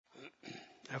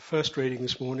Our first reading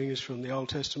this morning is from the Old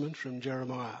Testament, from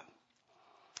Jeremiah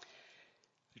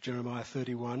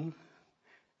 31,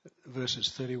 verses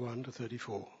 31 to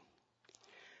 34.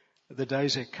 The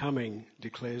days are coming,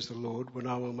 declares the Lord, when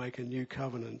I will make a new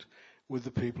covenant with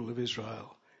the people of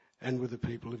Israel and with the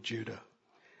people of Judah.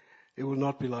 It will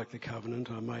not be like the covenant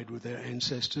I made with their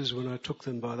ancestors when I took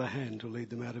them by the hand to lead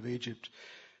them out of Egypt,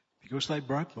 because they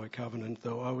broke my covenant,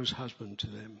 though I was husband to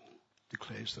them,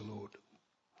 declares the Lord.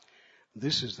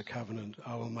 This is the covenant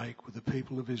I will make with the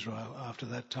people of Israel after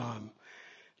that time,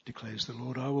 declares the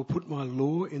Lord. I will put my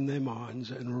law in their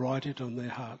minds and write it on their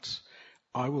hearts.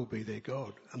 I will be their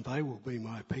God, and they will be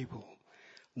my people.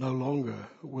 No longer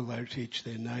will they teach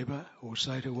their neighbour or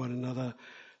say to one another,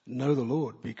 know the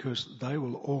Lord, because they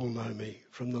will all know me,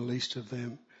 from the least of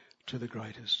them to the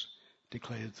greatest,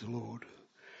 declares the Lord.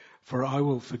 For I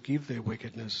will forgive their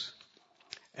wickedness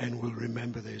and will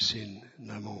remember their sin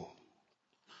no more.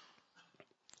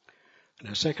 And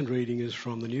our second reading is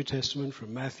from the New Testament,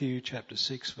 from Matthew chapter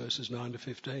 6, verses 9 to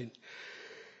 15.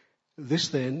 This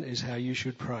then is how you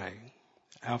should pray.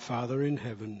 Our Father in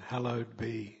heaven, hallowed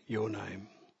be your name.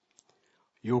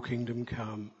 Your kingdom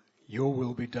come, your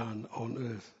will be done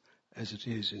on earth as it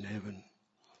is in heaven.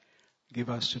 Give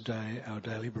us today our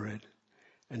daily bread,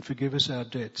 and forgive us our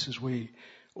debts as we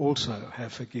also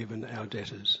have forgiven our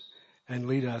debtors. And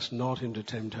lead us not into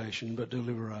temptation, but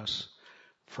deliver us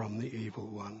from the evil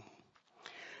one.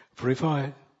 For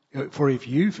if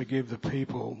you forgive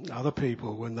other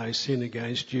people when they sin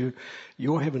against you,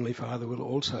 your heavenly Father will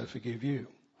also forgive you.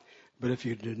 But if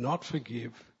you do not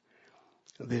forgive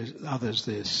others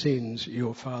their sins,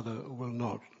 your Father will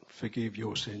not forgive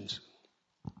your sins.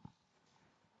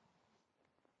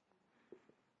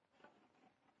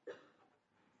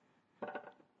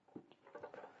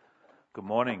 Good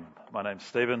morning. My name's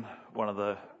Stephen, one of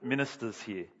the ministers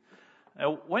here.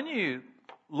 Now, when you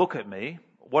look at me,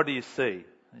 what do you see?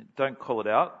 Don't call it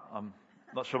out. I'm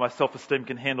not sure my self-esteem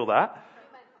can handle that.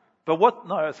 But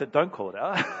no, I said don't call it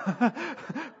out.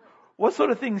 What sort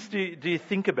of things do you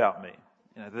think about me?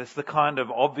 You know, there's the kind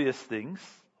of obvious things: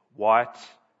 white,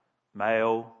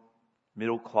 male,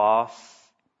 middle class,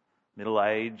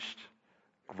 middle-aged,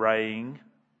 greying,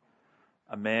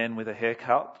 a man with a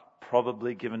haircut,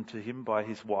 probably given to him by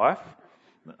his wife.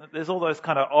 There's all those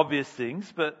kind of obvious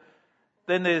things, but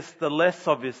then there's the less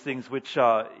obvious things which,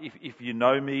 if you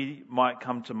know me, might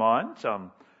come to mind.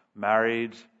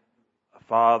 Married, a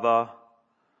father,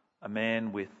 a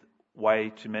man with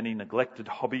way too many neglected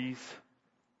hobbies,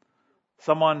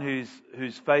 someone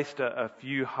who's faced a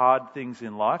few hard things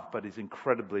in life but is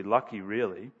incredibly lucky,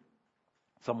 really.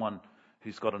 Someone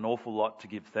who's got an awful lot to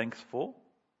give thanks for.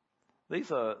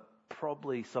 These are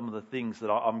probably some of the things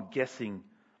that I'm guessing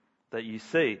that you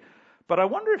see. But I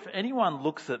wonder if anyone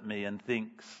looks at me and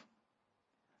thinks,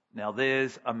 now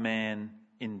there's a man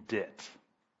in debt.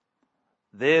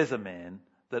 There's a man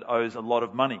that owes a lot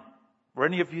of money. Were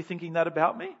any of you thinking that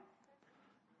about me?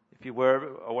 If you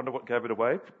were, I wonder what gave it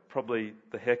away. Probably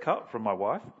the haircut from my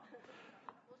wife.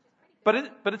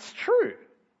 But it's true.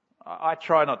 I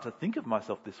try not to think of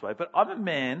myself this way, but I'm a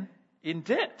man in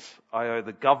debt. I owe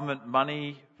the government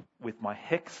money with my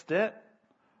HECS debt.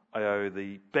 I owe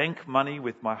the bank money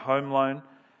with my home loan.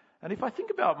 And if I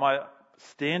think about my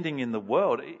standing in the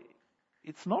world,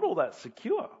 it's not all that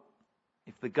secure.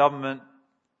 If the government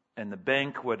and the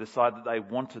bank were to decide that they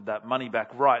wanted that money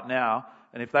back right now,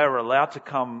 and if they were allowed to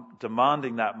come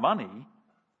demanding that money,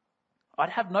 I'd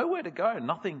have nowhere to go,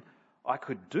 nothing I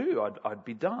could do. I'd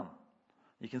be done.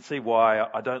 You can see why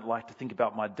I don't like to think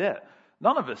about my debt.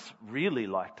 None of us really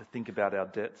like to think about our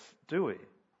debts, do we?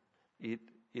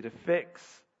 It affects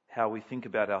how we think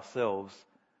about ourselves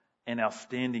and our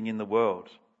standing in the world.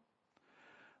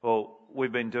 Well,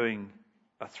 we've been doing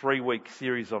a 3-week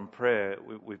series on prayer.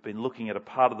 We've been looking at a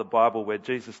part of the Bible where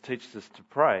Jesus teaches us to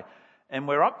pray. And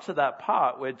we're up to that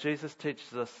part where Jesus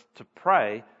teaches us to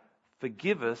pray,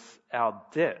 forgive us our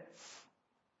debts.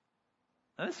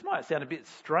 And this might sound a bit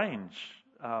strange,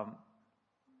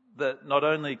 that not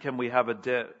only can we have a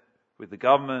debt with the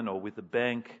government or with the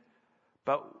bank,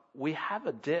 but we have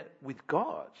a debt with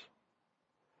God.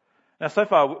 Now, so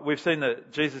far, we've seen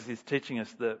that Jesus is teaching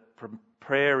us that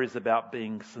prayer is about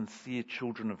being sincere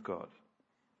children of God.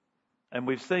 And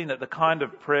we've seen that the kind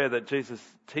of prayer that Jesus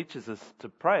teaches us to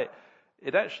pray,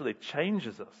 it actually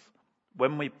changes us.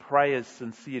 When we pray as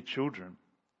sincere children,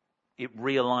 it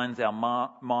realigns our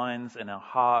minds and our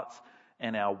hearts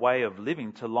and our way of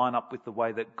living to line up with the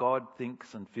way that God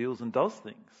thinks and feels and does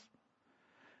things.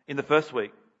 In the first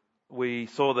week, we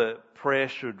saw that prayer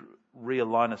should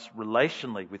realign us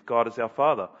relationally with God as our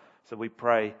Father. So we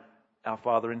pray, our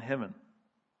Father in heaven.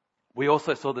 We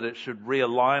also saw that it should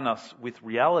realign us with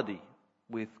reality,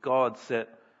 with God set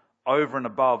over and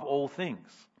above all things.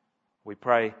 We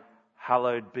pray,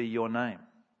 hallowed be your name.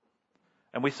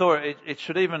 And we saw it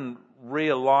should even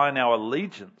realign our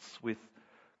allegiance with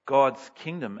God's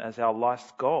kingdom as our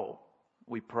life's goal.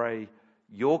 We pray,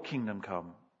 your kingdom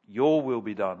come, your will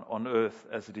be done on earth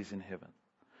as it is in heaven.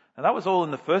 And that was all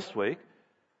in the first week.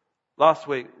 Last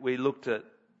week we looked at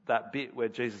that bit where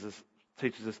Jesus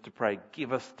teaches us to pray,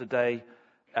 give us today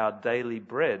our daily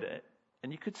bread.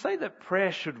 And you could say that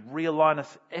prayer should realign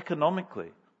us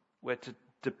economically. We're to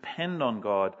depend on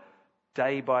God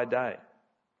day by day.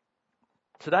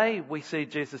 Today we see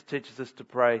Jesus teaches us to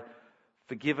pray,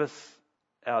 forgive us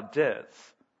our debts.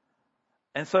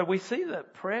 And so we see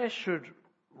that prayer should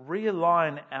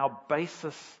realign our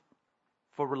basis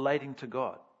for relating to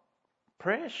God.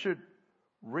 Prayer should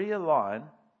realign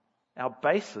our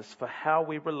basis for how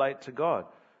we relate to God.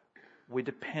 We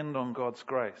depend on God's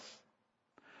grace.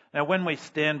 Now, when we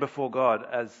stand before God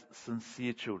as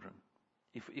sincere children,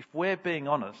 if we're being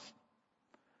honest,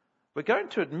 we're going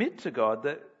to admit to God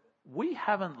that we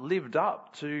haven't lived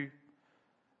up to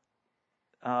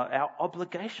our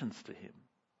obligations to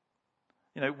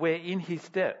Him. We're in His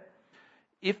debt.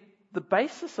 If the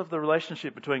basis of the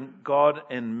relationship between God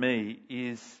and me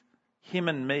is Him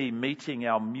and me meeting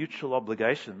our mutual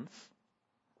obligations,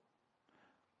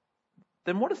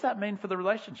 then what does that mean for the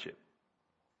relationship?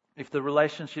 If the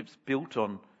relationship's built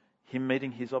on Him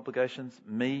meeting His obligations,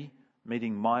 me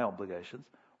meeting my obligations,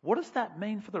 what does that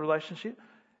mean for the relationship?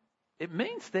 It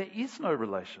means there is no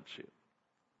relationship.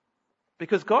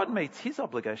 Because God meets His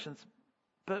obligations,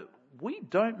 but we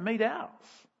don't meet ours.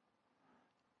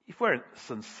 If we're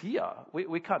sincere,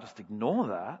 we can't just ignore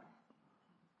that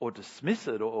or dismiss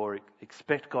it or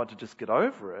expect God to just get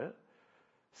over it.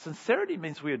 Sincerity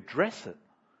means we address it.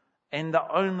 And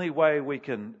the only way we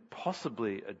can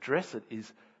possibly address it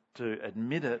is to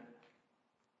admit it,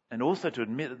 and also to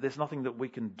admit that there's nothing that we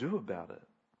can do about it.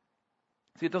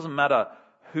 See, it doesn't matter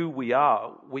who we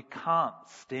are. We can't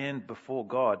stand before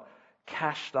God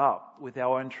cashed up with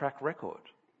our own track record.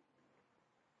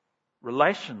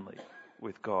 Relationally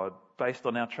with God, based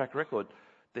on our track record,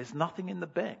 there's nothing in the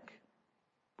bank.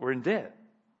 We're in debt.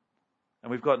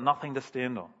 And we've got nothing to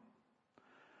stand on.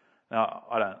 Now,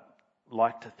 I don't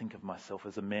like to think of myself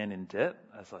as a man in debt,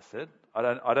 as I said.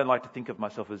 I don't like to think of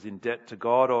myself as in debt to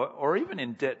God or even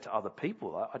in debt to other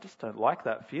people. I just don't like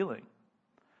that feeling.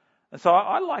 And so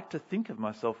I like to think of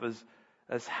myself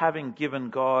as having given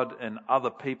God and other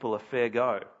people a fair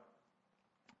go.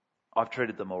 I've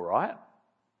treated them all right.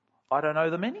 I don't owe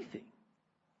them anything.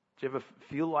 Do you ever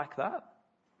feel like that?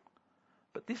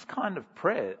 But this kind of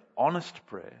prayer, honest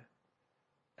prayer,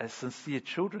 as sincere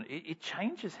children, it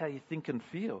changes how you think and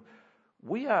feel.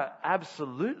 We are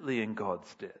absolutely in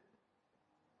God's debt.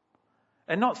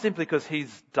 And not simply because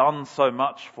He's done so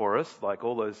much for us, like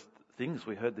all those things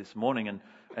we heard this morning,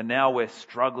 and now we're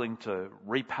struggling to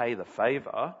repay the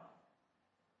favour.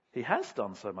 He has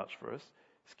done so much for us.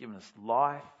 He's given us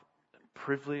life and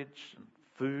privilege and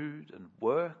food and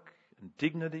work and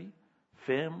dignity,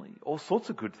 family, all sorts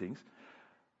of good things.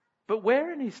 But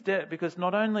we're in His debt because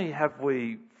not only have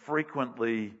we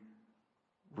frequently,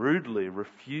 rudely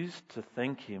refused to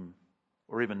thank Him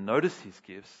or even notice His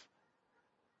gifts,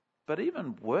 but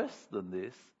even worse than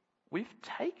this, we've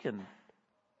taken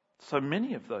so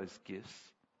many of those gifts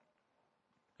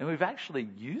and we've actually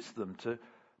used them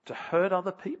to hurt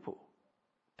other people.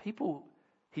 People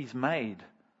He's made,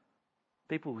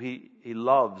 people He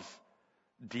loves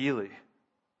dearly.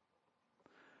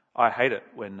 I hate it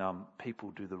when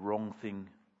people do the wrong thing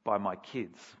by my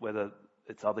kids, whether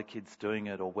it's other kids doing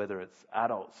it or whether it's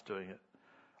adults doing it.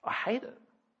 I hate it.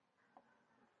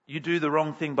 You do the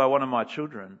wrong thing by one of my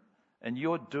children and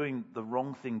you're doing the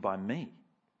wrong thing by me.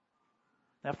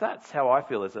 Now, if that's how I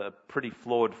feel as a pretty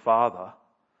flawed father,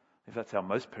 if that's how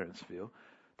most parents feel,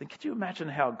 then could you imagine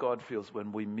how God feels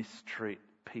when we mistreat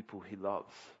people He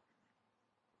loves?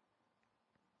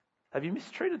 Have you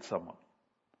mistreated someone?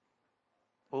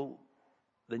 Well,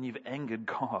 then you've angered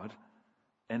God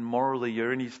and morally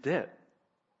you're in His debt.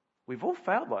 We've all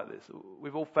failed like this.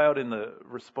 We've all failed in the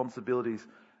responsibilities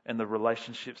and the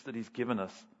relationships that He's given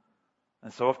us.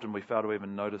 And so often we fail to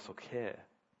even notice or care.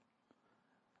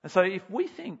 And so if we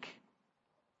think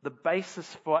the basis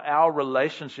for our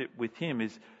relationship with Him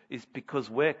is because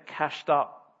we're cashed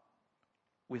up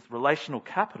with relational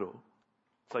capital,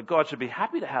 so God should be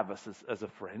happy to have us as a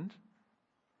friend,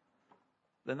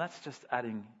 then that's just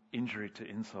adding injury to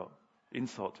insult,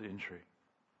 insult to injury.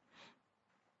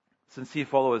 Sincere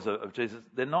followers of Jesus,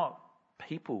 they're not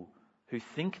people who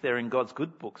think they're in God's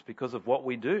good books because of what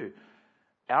we do.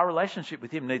 our relationship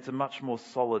with him needs a much more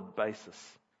solid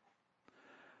basis.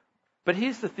 But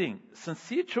here's the thing,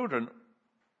 sincere children,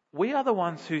 we are the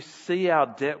ones who see our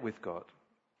debt with God.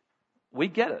 We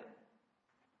get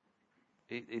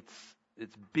it.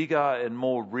 It's bigger and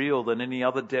more real than any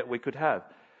other debt we could have.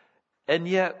 And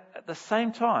yet, at the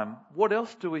same time, what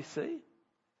else do we see?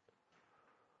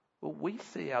 Well, we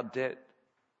see our debt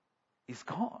is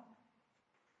gone.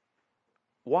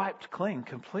 Wiped clean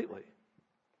completely.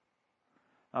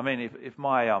 I mean, if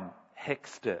my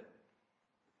HECS debt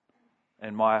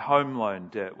and my home loan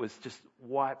debt was just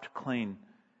wiped clean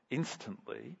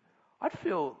instantly, I'd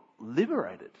feel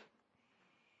liberated,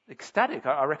 ecstatic.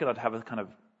 I reckon I'd have a kind of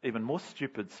even more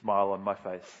stupid smile on my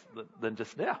face than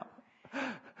just now.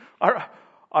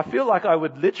 I feel like I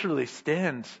would literally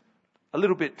stand a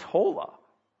little bit taller.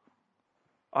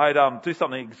 I'd do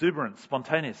something exuberant,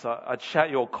 spontaneous. I'd shout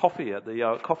your coffee at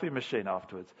the coffee machine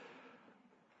afterwards.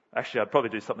 Actually, I'd probably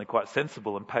do something quite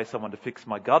sensible and pay someone to fix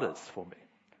my gutters for me.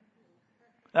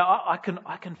 Now, I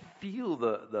can feel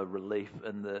the relief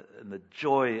and the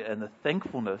joy and the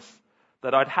thankfulness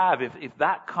that I'd have if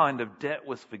that kind of debt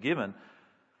was forgiven.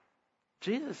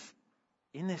 Jesus,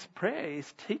 in this prayer,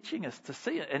 is teaching us to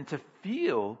see it and to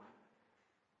feel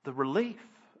the relief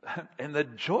and the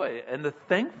joy and the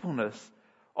thankfulness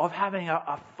of having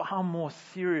a far more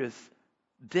serious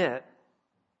debt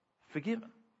forgiven.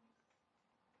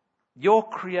 Your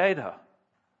Creator,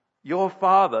 your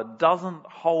Father, doesn't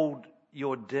hold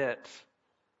your debt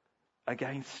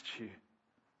against you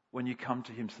when you come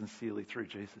to him sincerely through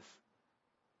Jesus.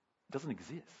 It doesn't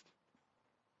exist.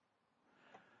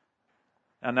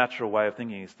 Our natural way of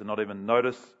thinking is to not even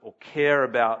notice or care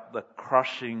about the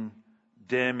crushing,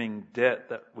 damning debt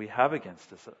that we have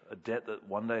against us, a debt that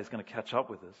one day is going to catch up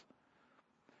with us.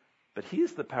 But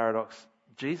here's the paradox.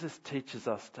 Jesus teaches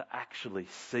us to actually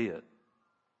see it,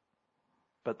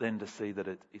 but then to see that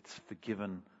it's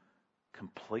forgiven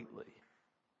completely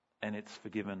and it's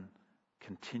forgiven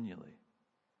continually.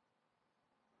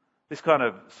 This kind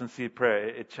of sincere prayer,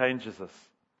 it changes us.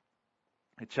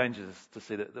 It changes us to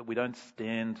see that we don't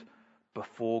stand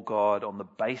before God on the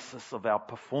basis of our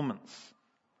performance,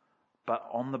 but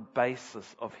on the basis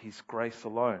of his grace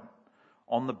alone,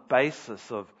 on the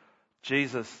basis of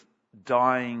Jesus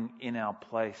dying in our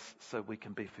place so we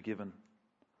can be forgiven.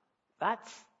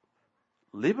 That's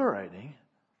liberating,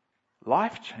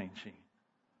 life-changing.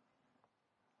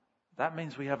 That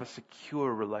means we have a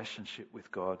secure relationship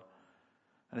with God.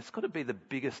 And it's got to be the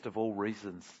biggest of all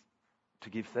reasons to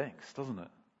give thanks, doesn't it?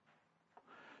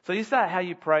 So is that how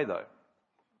you pray, though?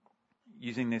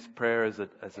 Using this prayer as a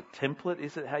template,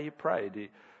 is it how you pray?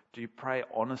 Do you pray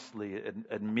honestly,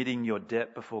 admitting your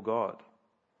debt before God?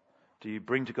 Do you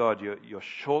bring to God your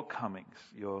shortcomings,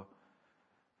 your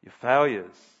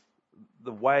failures,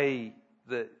 the way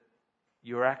that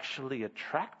you're actually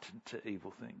attracted to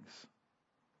evil things,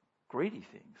 greedy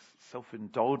things,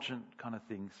 self-indulgent kind of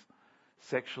things,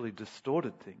 sexually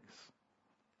distorted things,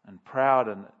 and proud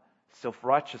and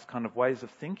self-righteous kind of ways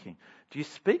of thinking? Do you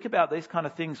speak about these kind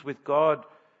of things with God,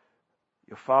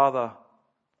 your Father,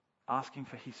 asking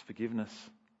for his forgiveness?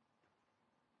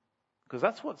 Because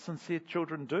that's what sincere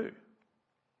children do.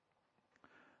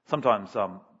 Sometimes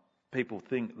people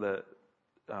think that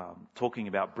talking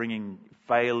about bringing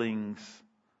failings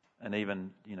and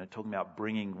even talking about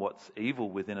bringing what's evil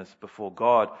within us before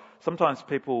God, sometimes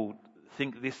people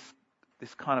think this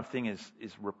kind of thing is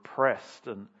repressed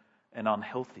and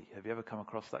unhealthy. Have you ever come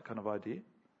across that kind of idea?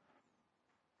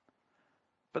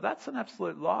 But that's an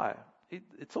absolute lie.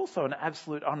 It's also an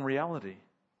absolute unreality.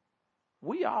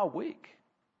 We are weak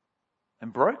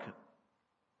and broken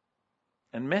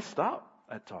and messed up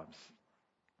at times.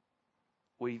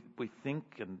 We think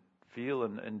and feel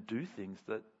and do things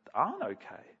that aren't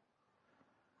okay.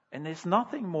 And there's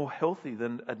nothing more healthy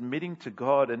than admitting to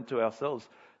God and to ourselves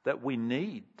that we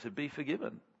need to be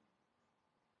forgiven.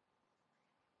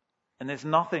 And there's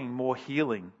nothing more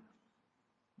healing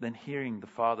than hearing the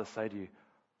Father say to you,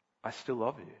 I still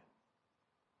love you.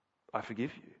 I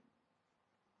forgive you.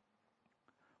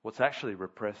 What's actually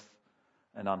repressed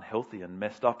and unhealthy and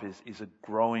messed up is a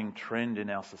growing trend in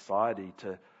our society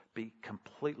to be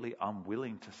completely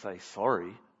unwilling to say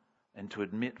sorry and to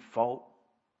admit fault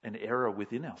and error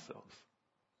within ourselves.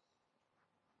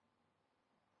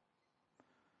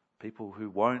 People who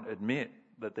won't admit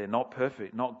that they're not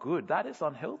perfect, not good, that is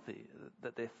unhealthy.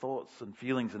 That their thoughts and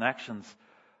feelings and actions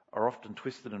are often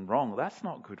twisted and wrong, that's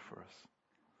not good for us.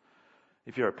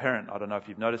 If you're a parent, I don't know if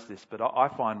you've noticed this, but I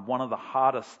find one of the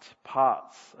hardest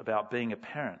parts about being a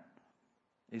parent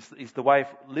is the way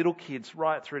little kids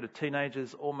right through to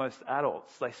teenagers, almost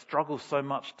adults, they struggle so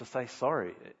much to say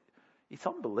sorry. It's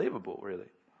unbelievable,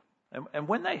 really. And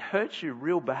when they hurt you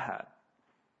real bad,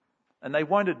 and they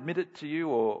won't admit it to you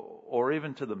or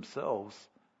even to themselves,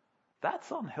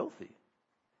 that's unhealthy.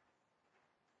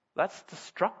 That's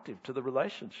destructive to the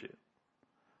relationship.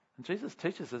 And Jesus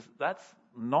teaches us that's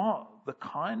not the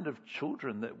kind of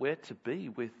children that we're to be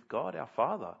with God our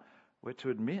Father. We're to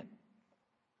admit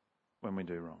when we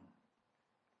do wrong.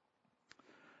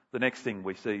 The next thing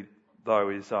we see, though,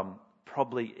 is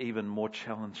probably even more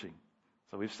challenging.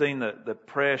 So we've seen that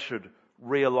prayer should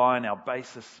realign our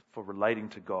basis for relating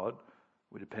to God.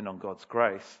 We depend on God's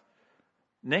grace.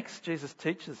 Next, Jesus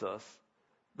teaches us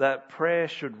that prayer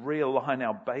should realign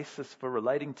our basis for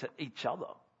relating to each other.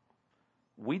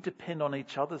 We depend on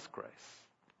each other's grace.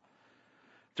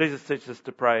 Jesus teaches us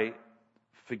to pray,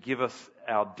 forgive us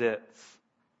our debts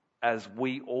as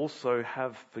we also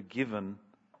have forgiven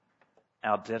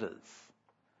our debtors.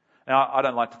 Now, I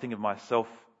don't like to think of myself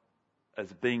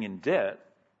as being in debt,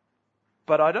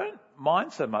 but I don't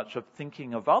mind so much of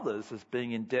thinking of others as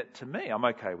being in debt to me. I'm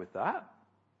okay with that.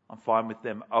 I'm fine with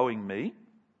them owing me.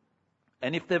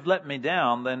 And if they've let me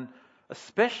down, then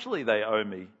especially they owe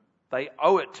me. They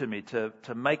owe it to me to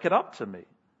make it up to me.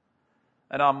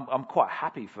 And I'm quite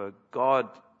happy for God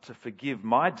to forgive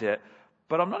my debt,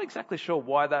 but I'm not exactly sure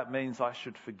why that means I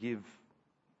should forgive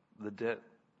the debt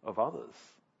of others.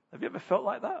 Have you ever felt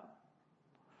like that?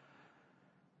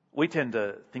 We tend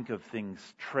to think of things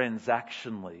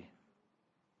transactionally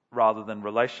rather than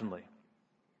relationally.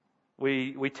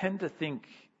 We tend to think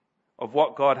of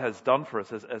what God has done for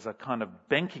us as a kind of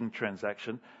banking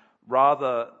transaction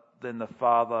rather than the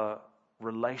Father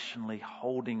relationally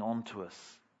holding on to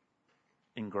us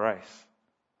in grace.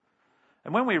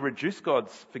 And when we reduce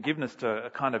God's forgiveness to a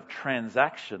kind of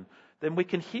transaction, then we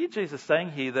can hear Jesus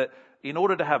saying here that in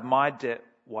order to have my debt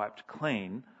wiped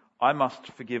clean, I must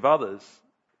forgive others.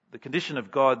 The condition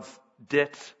of God's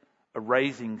debt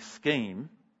erasing scheme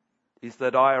is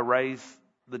that I erase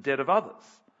the debt of others.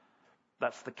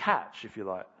 That's the catch, if you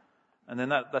like. And then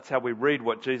that's how we read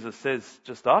what Jesus says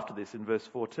just after this in verse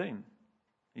 14.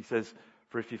 He says,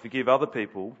 "For if you forgive other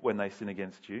people when they sin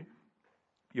against you,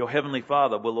 your heavenly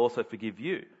Father will also forgive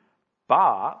you.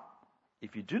 But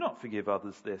if you do not forgive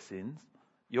others their sins,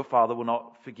 your Father will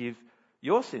not forgive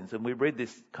your sins." And we read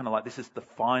this kind of like this is the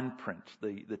fine print,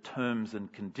 the terms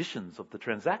and conditions of the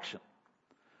transaction.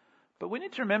 But we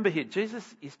need to remember here,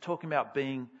 Jesus is talking about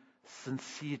being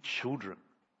sincere children.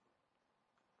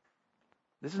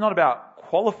 This is not about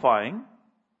qualifying,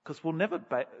 because we'll never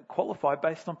qualify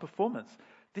based on performance.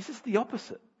 This is the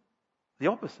opposite. The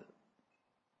opposite.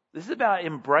 This is about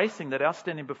embracing that our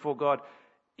standing before God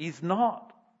is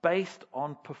not based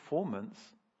on performance,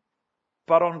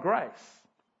 but on grace.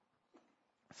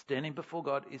 Standing before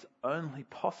God is only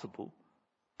possible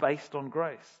based on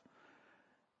grace.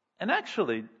 And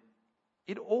actually,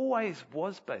 it always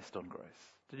was based on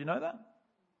grace. Did you know that?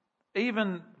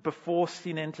 Even before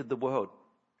sin entered the world.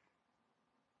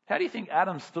 How do you think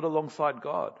Adam stood alongside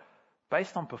God?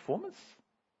 Based on performance?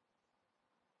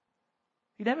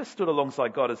 He never stood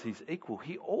alongside God as his equal.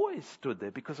 He always stood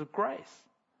there because of grace.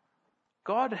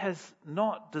 God has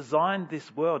not designed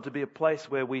this world to be a place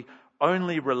where we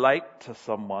only relate to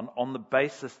someone on the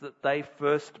basis that they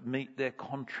first meet their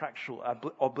contractual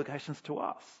obligations to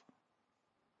us.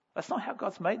 That's not how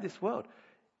God's made this world.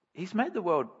 He's made the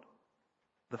world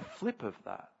the flip of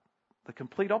that, the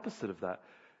complete opposite of that.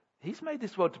 He's made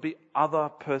this world to be other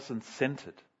person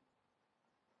centered.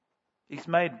 He's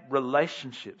made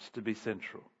relationships to be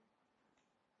central.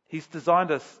 He's designed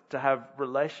us to have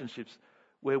relationships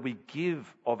where we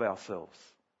give of ourselves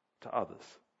to others.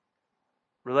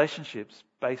 Relationships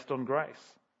based on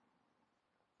grace.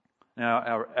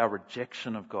 Now, our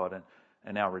rejection of God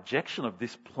and our rejection of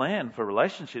this plan for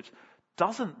relationships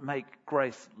doesn't make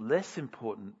grace less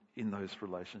important in those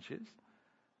relationships.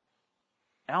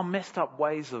 Our messed up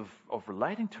ways of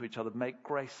relating to each other make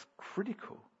grace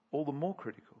critical, all the more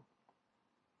critical.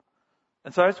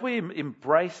 And so as we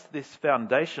embrace this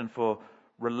foundation for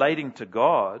relating to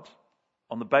God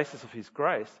on the basis of his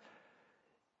grace,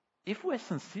 if we're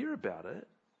sincere about it,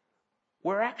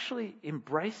 we're actually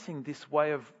embracing this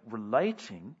way of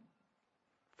relating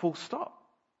full stop.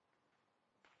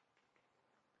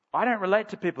 I don't relate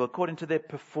to people according to their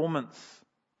performance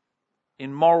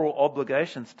in moral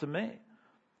obligations to me.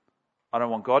 I don't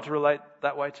want God to relate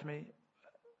that way to me.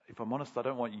 If I'm honest, I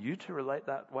don't want you to relate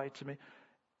that way to me.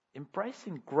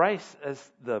 Embracing grace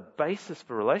as the basis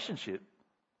for relationship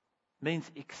means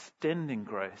extending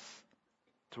grace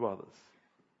to others.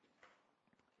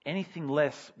 Anything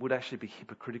less would actually be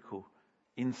hypocritical,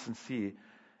 insincere,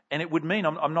 and it would mean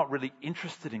I'm not really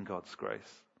interested in God's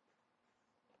grace.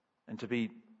 And to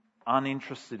be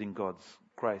uninterested in God's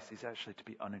grace is actually to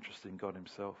be uninterested in God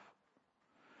himself.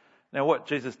 Now, what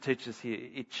Jesus teaches here,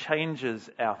 it changes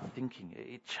our thinking.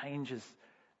 It changes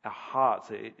our hearts.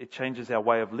 It changes our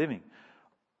way of living.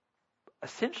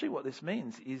 Essentially what this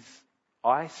means is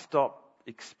I stop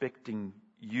expecting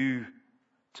you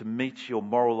to meet your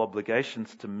moral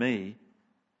obligations to me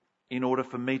in order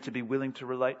for me to be willing to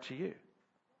relate to you.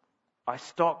 I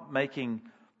stop making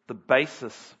the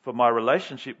basis for my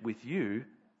relationship with you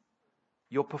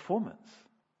your performance,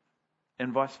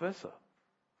 and vice versa.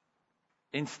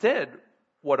 Instead,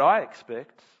 what I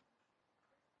expect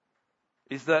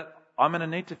is that I'm going to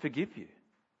need to forgive you.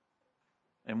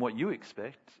 And what you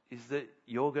expect is that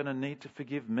you're going to need to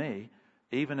forgive me,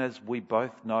 even as we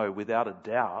both know without a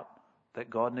doubt that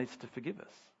God needs to forgive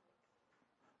us.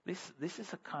 This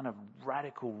is a kind of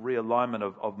radical realignment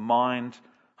of mind,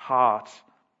 heart,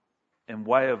 and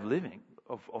way of living,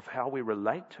 of how we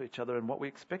relate to each other and what we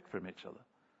expect from each other.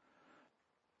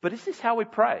 But is this how we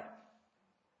pray?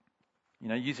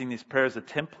 Using this prayer as a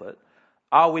template,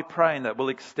 are we praying that we'll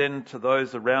extend to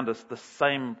those around us the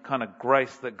same kind of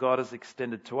grace that God has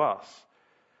extended to us?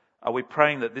 Are we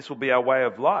praying that this will be our way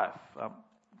of life?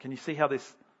 Can you see how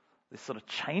this sort of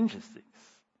changes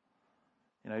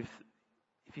things?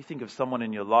 If you think of someone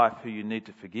in your life who you need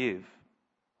to forgive,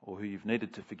 or who you've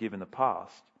needed to forgive in the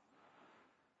past,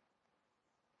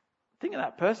 think of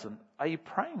that person. Are you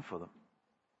praying for them?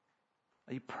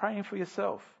 Are you praying for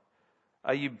yourself?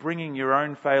 Are you bringing your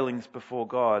own failings before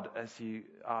God as you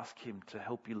ask him to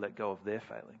help you let go of their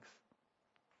failings?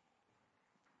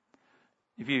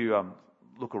 If you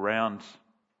look around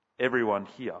everyone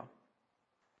here,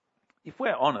 if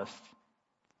we're honest,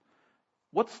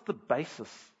 what's the basis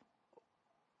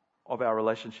of our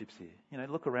relationships here?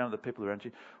 Look around at the people around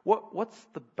you. What's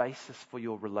the basis for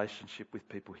your relationship with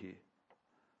people here?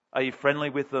 Are you friendly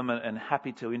with them and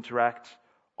happy to interact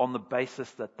on the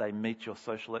basis that they meet your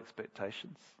social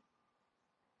expectations?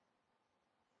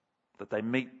 That they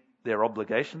meet their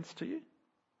obligations to you?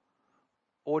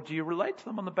 Or do you relate to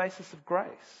them on the basis of grace?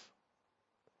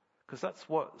 Because that's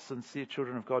what sincere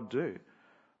children of God do.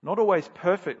 Not always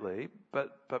perfectly,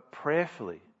 but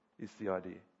prayerfully is the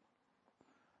idea.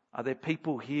 Are there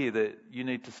people here that you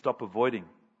need to stop avoiding?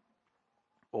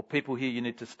 Or people here you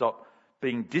need to stop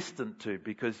being distant to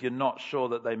because you're not sure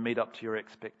that they meet up to your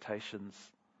expectations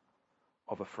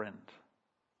of a friend?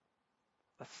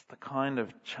 That's the kind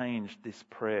of change this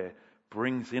prayer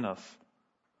brings in us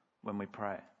when we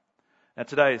pray. Now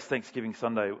today is Thanksgiving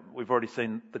Sunday. We've already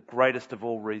seen the greatest of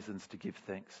all reasons to give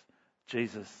thanks.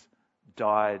 Jesus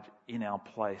died in our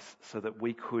place so that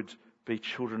we could be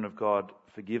children of God,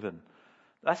 forgiven.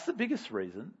 That's the biggest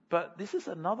reason, but this is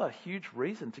another huge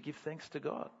reason to give thanks to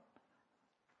God,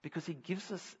 because he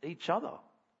gives us each other.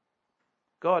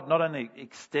 God not only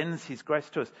extends his grace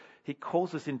to us, he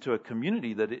calls us into a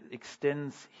community that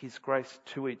extends his grace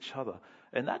to each other.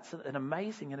 And that's an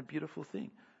amazing and a beautiful thing.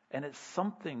 And it's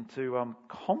something to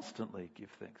constantly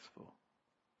give thanks for.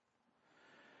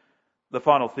 The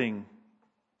final thing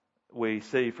we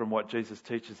see from what Jesus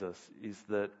teaches us is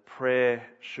that prayer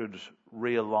should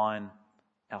realign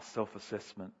our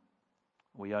self-assessment.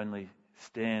 We only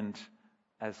stand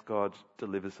as God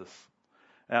delivers us.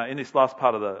 Now, in this last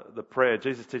part of the prayer,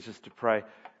 Jesus teaches us to pray,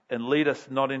 and lead us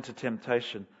not into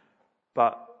temptation,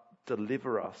 but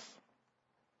deliver us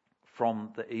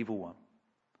from the evil one.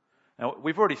 Now,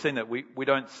 we've already seen that we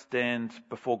don't stand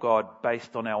before God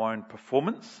based on our own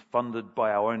performance, funded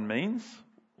by our own means.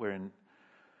 We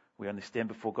only stand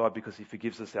before God because he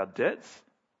forgives us our debts.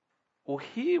 Well,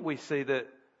 here we see that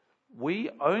we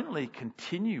only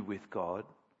continue with God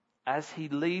as he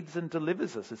leads and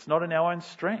delivers us. It's not in our own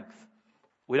strength.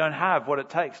 We don't have what it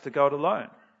takes to go it alone.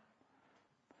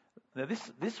 Now,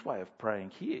 this way of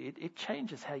praying here, it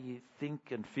changes how you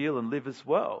think and feel and live as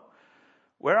well.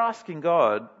 We're asking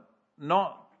God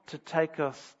not to take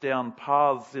us down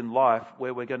paths in life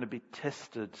where we're going to be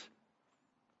tested,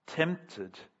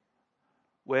 tempted,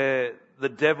 where the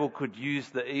devil could use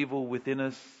the evil within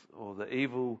us or the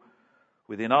evil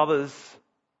within others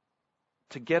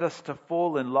to get us to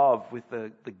fall in love with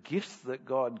the gifts that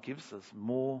God gives us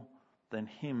more than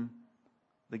him,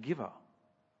 the giver.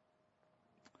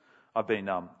 I've been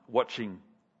watching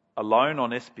Alone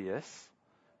on SBS.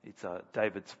 It's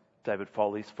David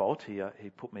Foley's fault. He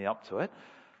put me up to it.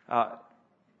 How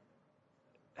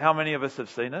many of us have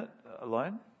seen it,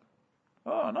 Alone?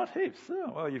 Oh, not heaps.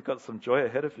 Oh, well, you've got some joy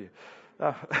ahead of you.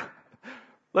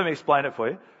 Let me explain it for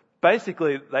you.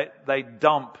 Basically, they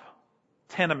dump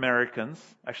 10 Americans.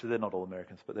 Actually, they're not all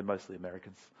Americans, but they're mostly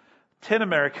Americans. 10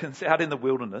 Americans out in the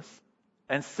wilderness,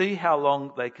 and see how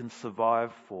long they can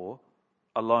survive for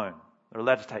alone. They're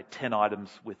allowed to take 10 items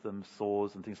with them,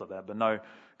 saws and things like that, but no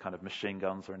kind of machine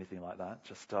guns or anything like that,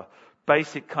 just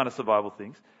basic kind of survival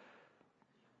things.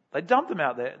 They dump them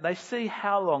out there and they see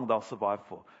how long they'll survive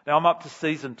for. Now I'm up to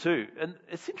season 2, and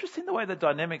it's interesting the way the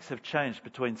dynamics have changed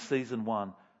between season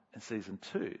 1 and season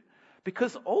 2.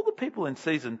 Because all the people in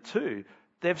season 2,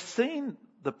 they've seen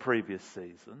the previous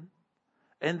season,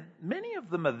 and many of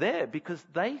them are there because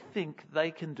they think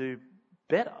they can do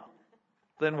better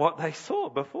than what they saw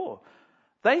before.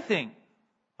 They think,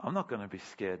 I'm not going to be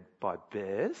scared by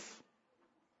bears.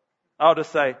 I'll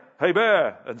just say, hey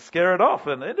bear, and scare it off,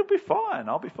 and it'll be fine.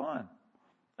 I'll be fine.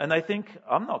 And they think,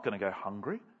 I'm not going to go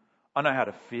hungry. I know how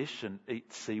to fish and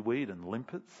eat seaweed and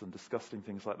limpets and disgusting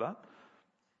things like that.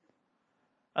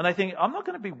 And they think, I'm not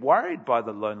going to be worried by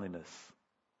the loneliness.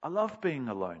 I love being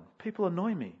alone. People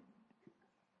annoy me.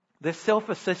 Their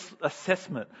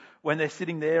self-assessment when they're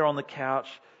sitting there on the couch,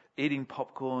 eating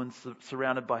popcorn,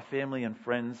 surrounded by family and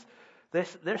friends,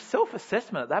 their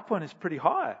self-assessment at that point is pretty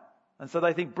high. And so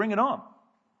they think, bring it on.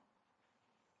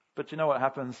 But you know what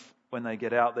happens when they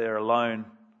get out there alone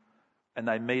and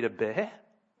they meet a bear?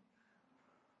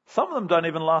 Some of them don't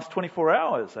even last 24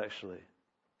 hours, actually.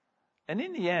 And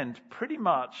in the end, pretty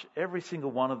much every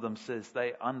single one of them says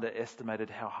they underestimated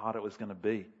how hard it was going to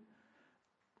be.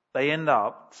 They end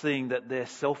up seeing that their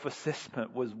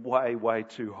self-assessment was way, way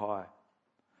too high.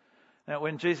 Now,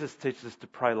 when Jesus teaches us to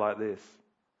pray like this,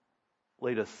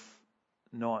 lead us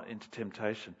not into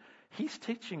temptation, he's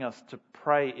teaching us to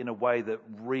pray in a way that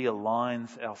realigns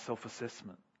our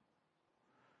self-assessment.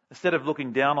 Instead of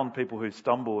looking down on people who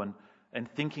stumble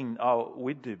and thinking, oh,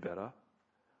 we'd do better,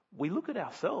 we look at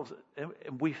ourselves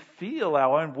and we feel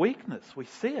our own weakness. We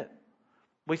see it.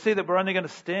 We see that we're only going to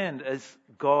stand as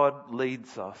God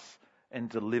leads us and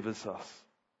delivers us.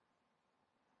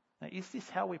 Now, is this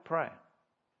how we pray?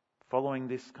 Following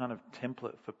this kind of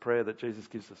template for prayer that Jesus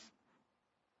gives us?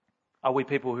 Are we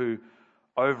people who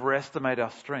overestimate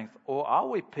our strength, or are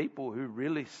we people who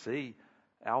really see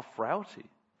our frailty,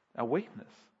 our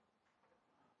weakness?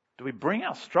 Do we bring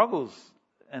our struggles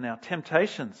and our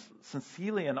temptations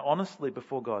sincerely and honestly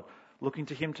before God, looking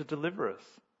to Him to deliver us?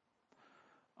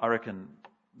 I reckon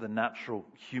the natural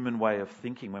human way of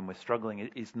thinking when we're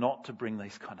struggling is not to bring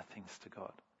these kind of things to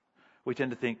God. We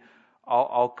tend to think,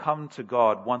 I'll come to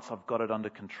God once I've got it under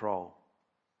control.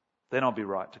 Then I'll be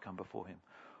right to come before Him.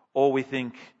 Or we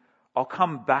think, I'll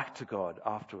come back to God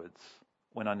afterwards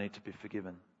when I need to be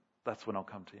forgiven. That's when I'll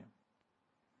come to Him.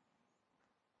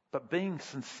 But being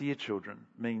sincere children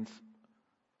means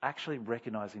actually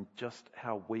recognizing just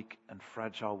how weak and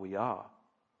fragile we are.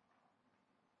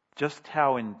 Just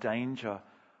how in danger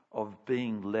of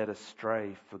being led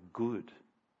astray for good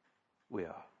we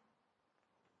are.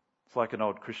 It's like an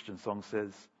old Christian song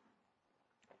says,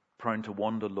 prone to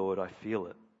wander, Lord, I feel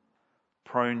it.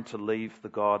 Prone to leave the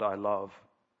God I love.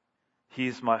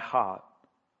 Here's my heart,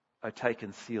 I take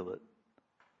and seal it.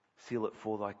 Seal it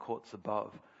for thy courts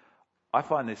above. I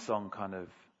find this song kind of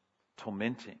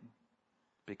tormenting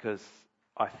because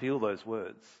I feel those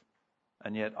words,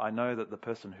 and yet I know that the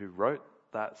person who wrote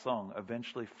that song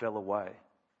eventually fell away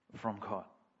from God.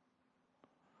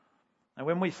 And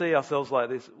when we see ourselves like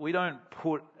this, we don't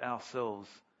put ourselves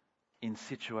in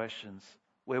situations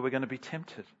where we're going to be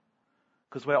tempted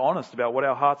because we're honest about what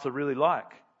our hearts are really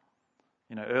like.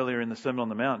 You know, earlier in the Sermon on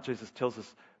the Mount, Jesus tells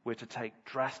us we're to take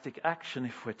drastic action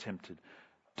if we're tempted.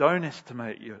 Don't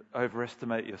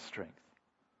overestimate your strength.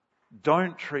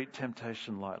 Don't treat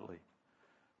temptation lightly.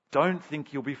 Don't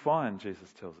think you'll be fine,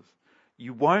 Jesus tells us.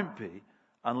 You won't be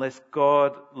unless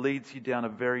God leads you down a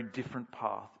very different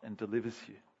path and delivers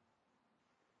you.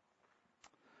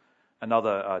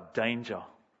 Another danger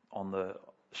on the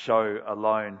show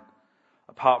Alone,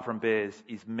 apart from bears,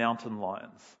 is mountain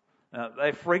lions. Now,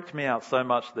 they freaked me out so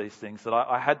much, these things, that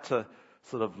I had to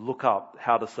sort of look up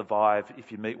how to survive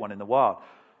if you meet one in the wild.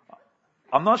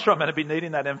 I'm not sure I'm going to be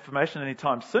needing that information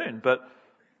anytime soon, but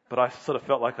I sort of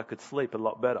felt like I could sleep a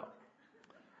lot better.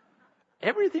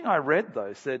 Everything I read,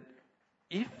 though, said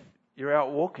if you're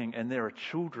out walking and there are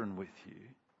children with you,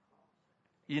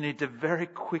 you need to very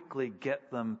quickly get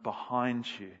them behind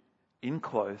you, in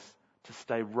close, to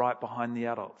stay right behind the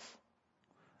adults.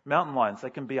 Mountain lions, they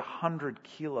can be 100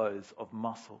 kilos of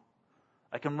muscle.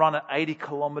 They can run at 80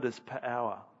 kilometers per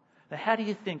hour. Now, how do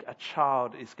you think a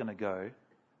child is going to go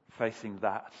facing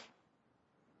that?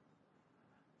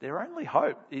 Their only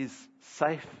hope is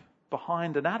safe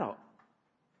behind an adult.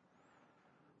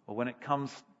 Or when it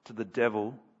comes to the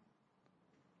devil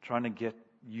trying to get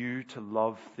you to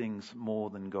love things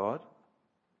more than God,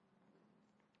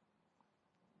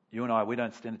 you and I, we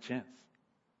don't stand a chance.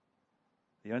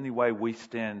 The only way we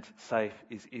stand safe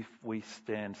is if we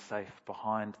stand safe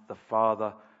behind the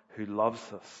Father who loves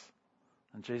us.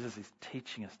 And Jesus is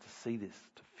teaching us to see this,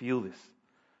 to feel this,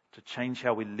 to change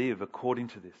how we live according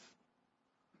to this.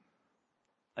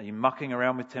 Are you mucking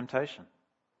around with temptation?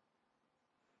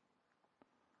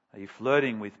 Are you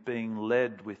flirting with being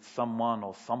led with someone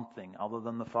or something other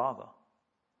than the Father?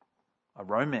 A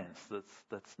romance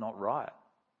that's not right?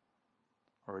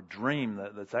 Or a dream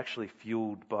that's actually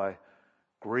fueled by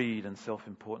greed and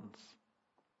self-importance?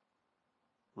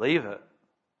 Leave it.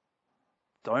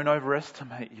 Don't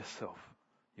overestimate yourself,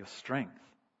 your strength.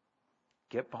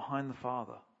 Get behind the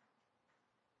Father.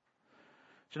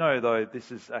 Do you know, though,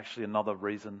 this is actually another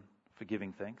reason for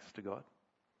giving thanks to God?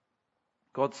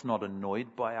 God's not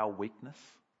annoyed by our weakness.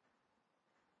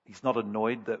 He's not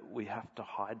annoyed that we have to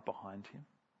hide behind Him.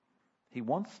 He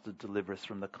wants to deliver us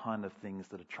from the kind of things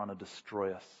that are trying to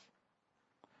destroy us.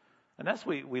 And as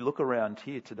we look around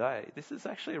here today, this is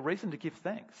actually a reason to give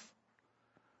thanks.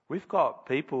 We've got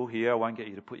people here, I won't get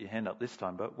you to put your hand up this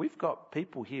time, but we've got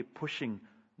people here pushing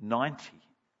 90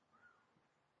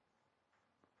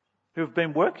 who have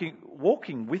been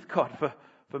walking with God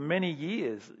for many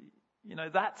years. You know,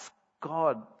 that's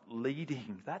God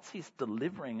leading. That's His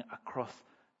delivering across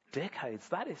decades.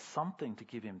 That is something to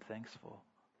give Him thanks for.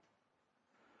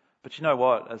 But you know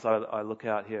what? As I look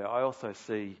out here, I also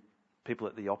see people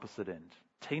at the opposite end.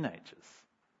 Teenagers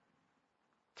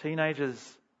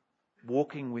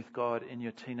walking with God in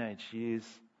your teenage years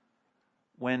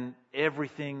when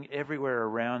everything, everywhere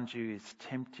around you is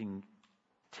tempting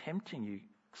you,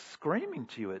 screaming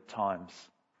to you at times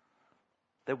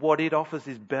that what it offers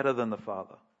is better than the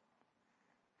Father.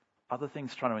 Other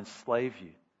things trying to enslave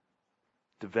you,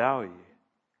 devour you.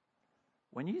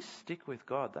 When you stick with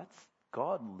God, that's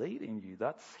God leading you.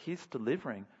 That's His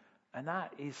delivering. And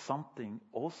that is something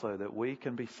also that we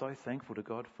can be so thankful to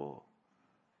God for.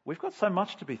 We've got so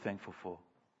much to be thankful for.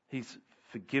 His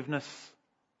forgiveness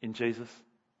in Jesus.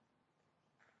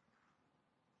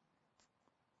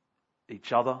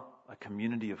 Each other, a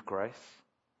community of grace.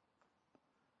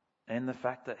 And the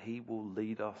fact that He will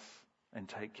lead us and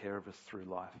take care of us through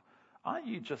life. Aren't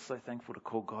you just so thankful to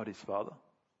call God His Father?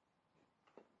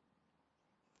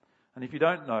 And if you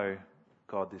don't know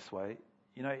God this way,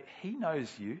 you know, He knows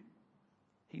you.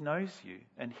 He knows you.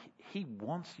 And He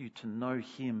wants you to know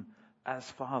Him as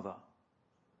Father.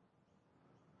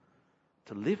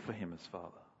 To live for Him as Father.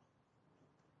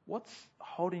 What's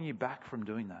holding you back from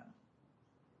doing that?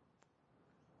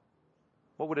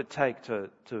 What would it take to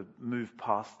move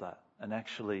past that and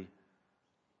actually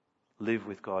live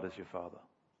with God as your Father?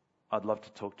 I'd love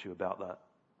to talk to you about that.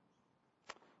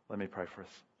 Let me pray for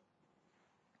us.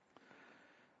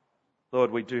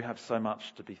 Lord, we do have so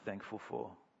much to be thankful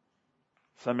for.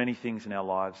 So many things in our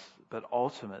lives, but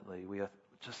ultimately we are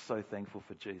just so thankful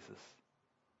for Jesus.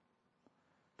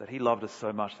 That He loved us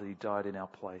so much that He died in our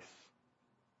place.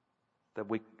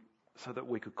 So that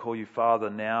we could call You Father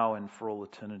now and for all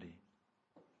eternity.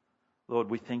 Lord,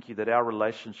 we thank You that our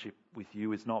relationship with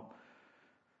You is not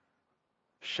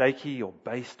shaky or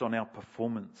based on our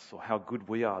performance or how good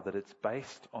we are, that it's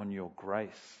based on Your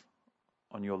grace,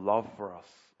 on Your love for us,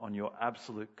 on Your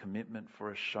absolute commitment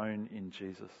for us shown in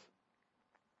Jesus.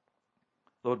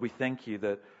 Lord, we thank You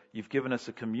that You've given us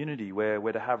a community where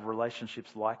we're to have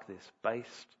relationships like this,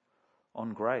 based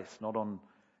on grace, not on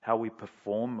how we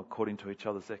perform according to each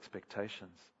other's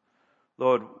expectations.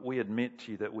 Lord, we admit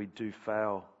to You that we do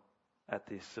fail at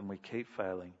this and we keep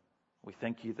failing. We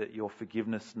thank You that Your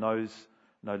forgiveness knows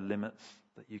no limits,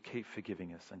 that You keep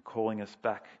forgiving us and calling us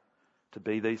back to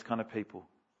be these kind of people.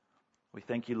 We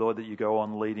thank You, Lord, that You go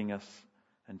on leading us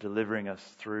and delivering us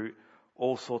through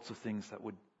all sorts of things that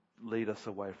would lead us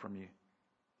away from You.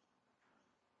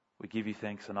 We give You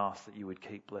thanks and ask that You would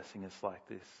keep blessing us like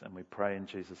this, and we pray in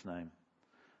Jesus' name.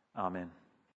 Amen.